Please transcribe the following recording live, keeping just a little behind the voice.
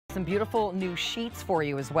Some beautiful new sheets for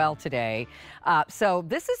you as well today. So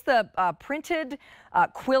this is the printed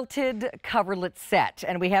quilted coverlet set,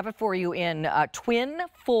 and we have it for you in twin,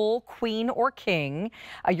 full, queen, or king.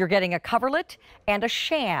 You're getting a coverlet and a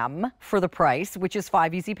sham for the price, which is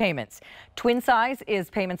 5 easy payments. Twin size is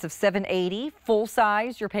payments of $780. Full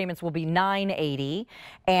size, your payments will be $980,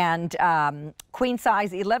 and queen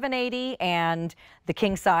size $1180, and the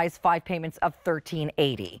king size 5 payments of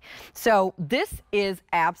 $1380. So this is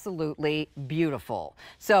absolutely beautiful.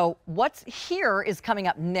 So what's here is coming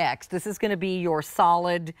up next. This is going to be your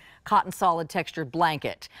solid cotton solid textured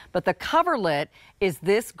blanket, but the coverlet is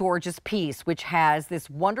this gorgeous piece which has this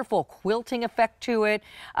wonderful quilting effect to it,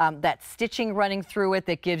 that stitching running through it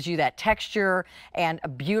that gives you that texture and a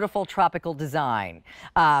beautiful tropical design.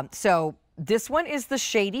 So this one is the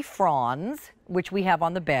shady fronds, which we have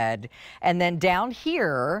on the bed, and then down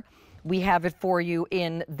here we have it for you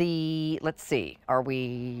in the, let's see,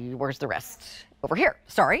 where's the rest? Over here,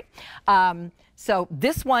 sorry. So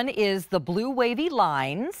this one is the blue wavy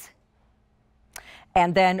lines.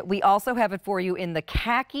 And then we also have it for you in the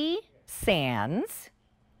khaki sands.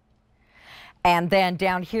 And then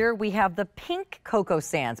down here we have the pink cocoa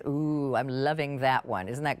sands. Ooh, I'm loving that one.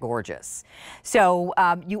 Isn't that gorgeous? So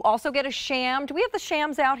you also get a sham. Do we have the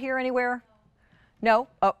shams out here anywhere? No?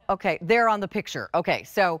 Oh, okay. They're on the picture. Okay.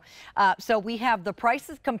 So we have the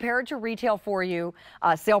prices compared to retail for you.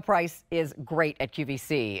 Sale price is great at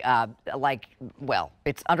QVC. Well,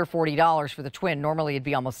 it's under $40 for the twin. Normally it'd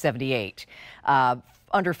be almost $78.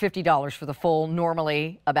 Under $50 for the full,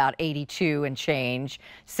 normally about $82 and change.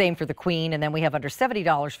 Same for the queen. And then we have under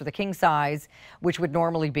 $70 for the king size, which would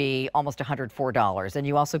normally be almost $104. And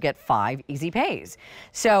you also get 5 easy pays.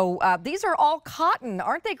 So these are all cotton,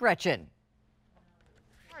 aren't they, Gretchen?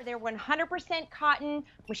 They're 100% cotton,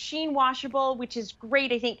 machine washable, which is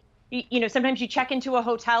great. I think, you know, sometimes you check into a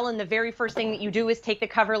hotel and the very first thing that you do is take the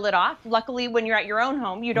coverlet off. Luckily, when you're at your own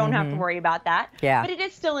home, you don't have to worry about that. Yeah. But it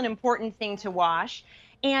is still an important thing to wash.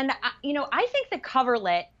 And, you know, I think the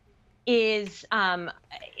coverlet is an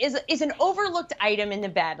overlooked item in the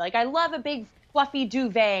bed. Like, I love a big fluffy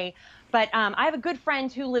duvet, but I have a good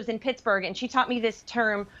friend who lives in Pittsburgh, and she taught me this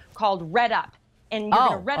term called red up. And you're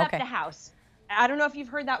going to red up the house. I don't know if you've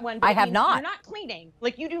heard that one, but I have not. You're not cleaning.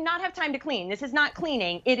 Like, you do not have time to clean. This is not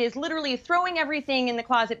cleaning. It is literally throwing everything in the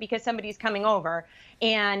closet because somebody's coming over.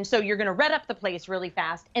 And so you're going to red up the place really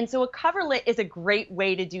fast. And so a coverlet is a great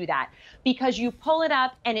way to do that because you pull it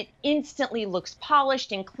up and it instantly looks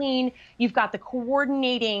polished and clean. You've got the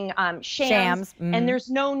coordinating shams. And there's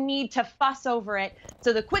no need to fuss over it.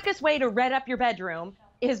 So the quickest way to red up your bedroom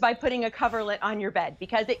is by putting a coverlet on your bed,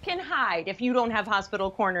 because it can hide if you don't have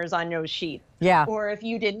hospital corners on your sheet. Yeah. Or if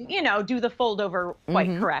you didn't, you know, do the fold over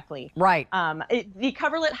quite correctly. Right. The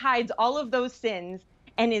coverlet hides all of those sins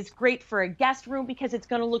and is great for a guest room because it's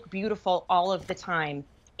going to look beautiful all of the time.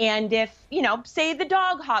 And if, you know, say the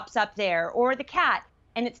dog hops up there or the cat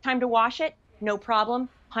and it's time to wash it, no problem.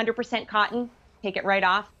 100% cotton, take it right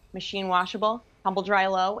off, machine washable, tumble dry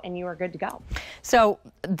low, and you are good to go. So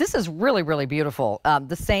this is really, really beautiful.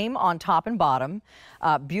 The same on top and bottom,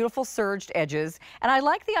 beautiful serged edges. And I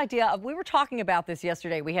like the idea of, we were talking about this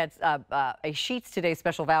yesterday. We had a Sheets Today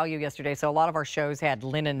special value yesterday, so a lot of our shows had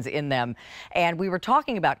linens in them. And we were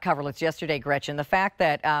talking about coverlets yesterday, Gretchen, the fact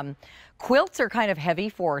that quilts are kind of heavy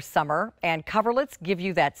for summer, and coverlets give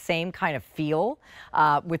you that same kind of feel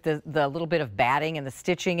with the little bit of batting and the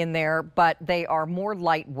stitching in there, but they are more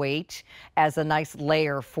lightweight as a nice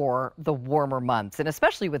layer for the warmer months, and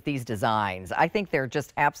especially with these designs. I think they're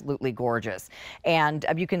just absolutely gorgeous. And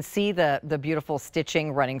you can see the beautiful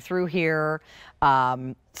stitching running through here.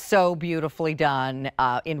 So beautifully done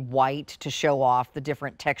in white to show off the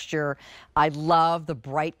different texture. I love the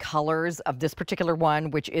bright colors of this particular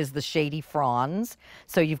one, which is the shady fronds.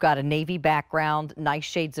 So you've got a navy background, nice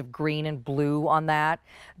shades of green and blue on that.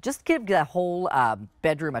 Just give the whole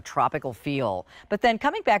bedroom a tropical feel. But then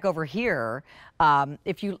coming back over here,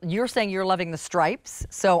 if you're saying you're loving the stripes,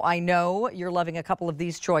 so I know you're loving a couple of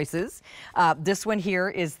these choices. This one here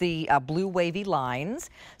is the blue wavy lines.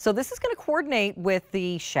 So this is going to coordinate with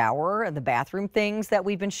the shower and the bathroom things that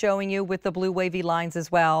we've been showing you with the blue wavy lines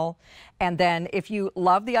as well. And then if you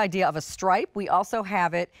love the idea of a stripe, we also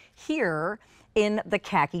have it here in the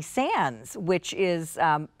khaki sands, which is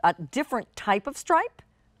a different type of stripe.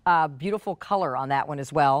 Beautiful color on that one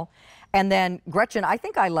as well. And then Gretchen, I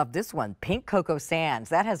think I love this one, pink cocoa sands.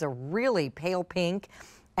 That has a really pale pink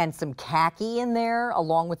and some khaki in there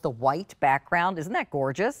along with the white background. Isn't that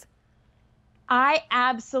gorgeous? I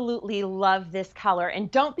absolutely love this color. And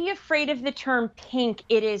don't be afraid of the term pink.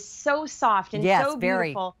 It is so soft and Yes, so very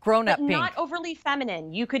beautiful, grown-up but pink. not overly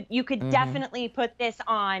feminine. You could definitely put this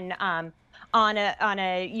on a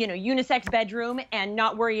unisex bedroom and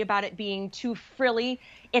not worry about it being too frilly.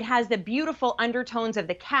 It has the beautiful undertones of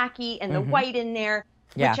the khaki and the white in there,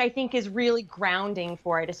 Yeah. which I think is really grounding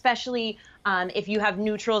for it, especially if you have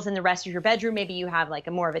neutrals in the rest of your bedroom. Maybe you have like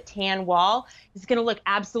a more of a tan wall. It's going to look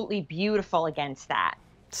absolutely beautiful against that.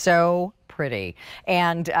 So pretty.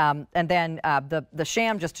 And then the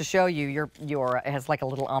sham, just to show you, your it has like a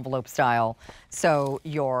little envelope style. So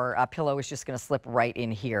your pillow is just going to slip right in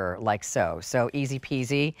here like so. So easy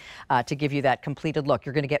peasy to give you that completed look.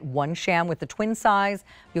 You're going to get one sham with the twin size.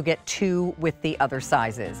 You'll get two with the other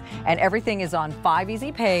sizes. And everything is on 5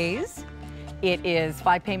 easy pays. It is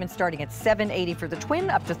 5 payments starting at $780 for the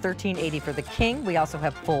twin, up to $1380 for the king. We also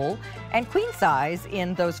have full and queen size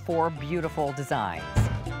in those 4 beautiful designs.